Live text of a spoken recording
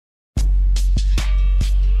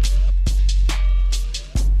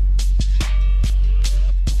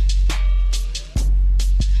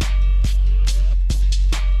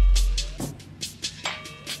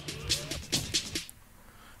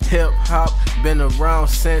been around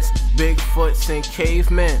since Bigfoots and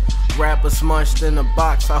cavemen. Rappers munched in a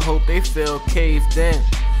box, I hope they feel caved in.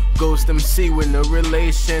 Ghost MC with no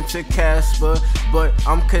relation to Casper, but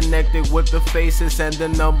I'm connected with the faces and the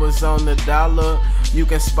numbers on the dollar. You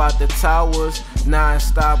can spot the towers,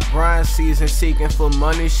 non-stop grind season seeking for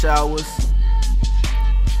money showers.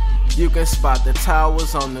 You can spot the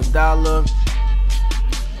towers on the dollar.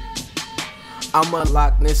 I'm a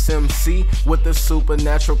Loch Ness MC with a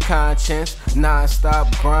supernatural conscience. Non-stop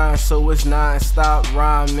grind, so it's non-stop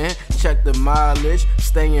rhyming. Check the mileage,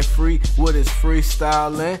 staying free with his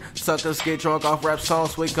freestyling. Suckers get drunk off rap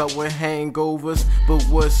songs, wake up with hangovers. But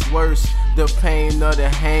what's worse, the pain of the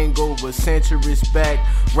hangover. Centuries back,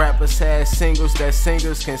 rappers had singles that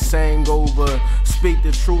singers can sing over. Speak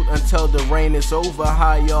the truth until the rain is over.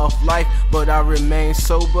 High off life, but I remain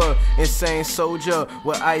sober. Insane soldier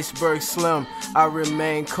with iceberg slim, I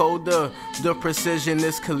remain colder. The precision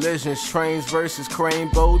is collisions, trains versus crane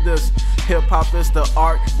boulders. Hip-hop is the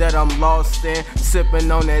art that I'm lost in.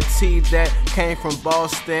 Sipping on that tea that came from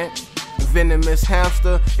Boston. Venomous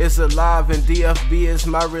hamster is alive and DFB is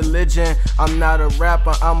my religion. I'm not a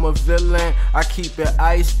rapper, I'm a villain. I keep it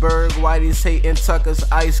iceberg, Whitey's hating Tucker's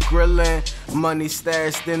ice grilling. Money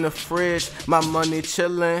stashed in the fridge, my money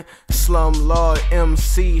chillin'. Slumlord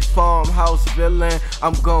MC, farmhouse villain.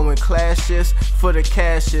 I'm going clashes for the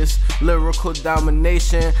cashes. Lyrical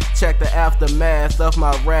domination, check the aftermath of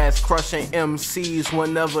my wrath. Crushing MCs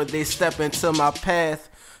whenever they step into my path.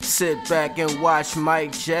 Sit back and watch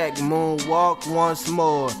Mike Jack moonwalk once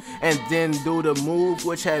more, and then do the move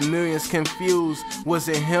which had millions confused. Was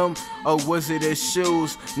it him or was it his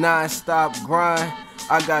shoes? Non-stop grind,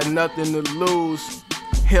 I got nothing to lose.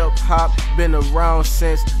 Hip-hop been around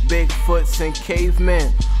since Bigfoots and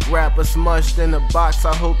cavemen. Rappers mushed in a box,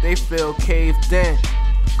 I hope they feel caved in.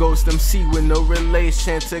 Ghost MC with no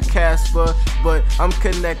relation to Casper, but I'm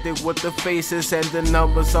connected with the faces and the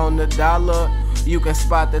numbers on the dollar. You can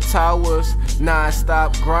spot the towers,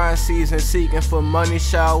 non-stop grind season seeking for money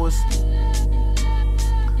showers.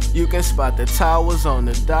 You can spot the towers on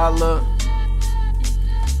the dollar.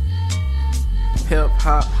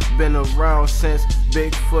 Hip-hop been around since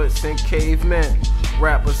Bigfoots and cavemen.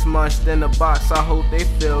 Rappers munched in a box, I hope they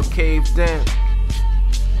feel caved in.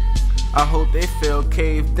 I hope they feel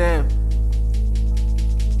caved in.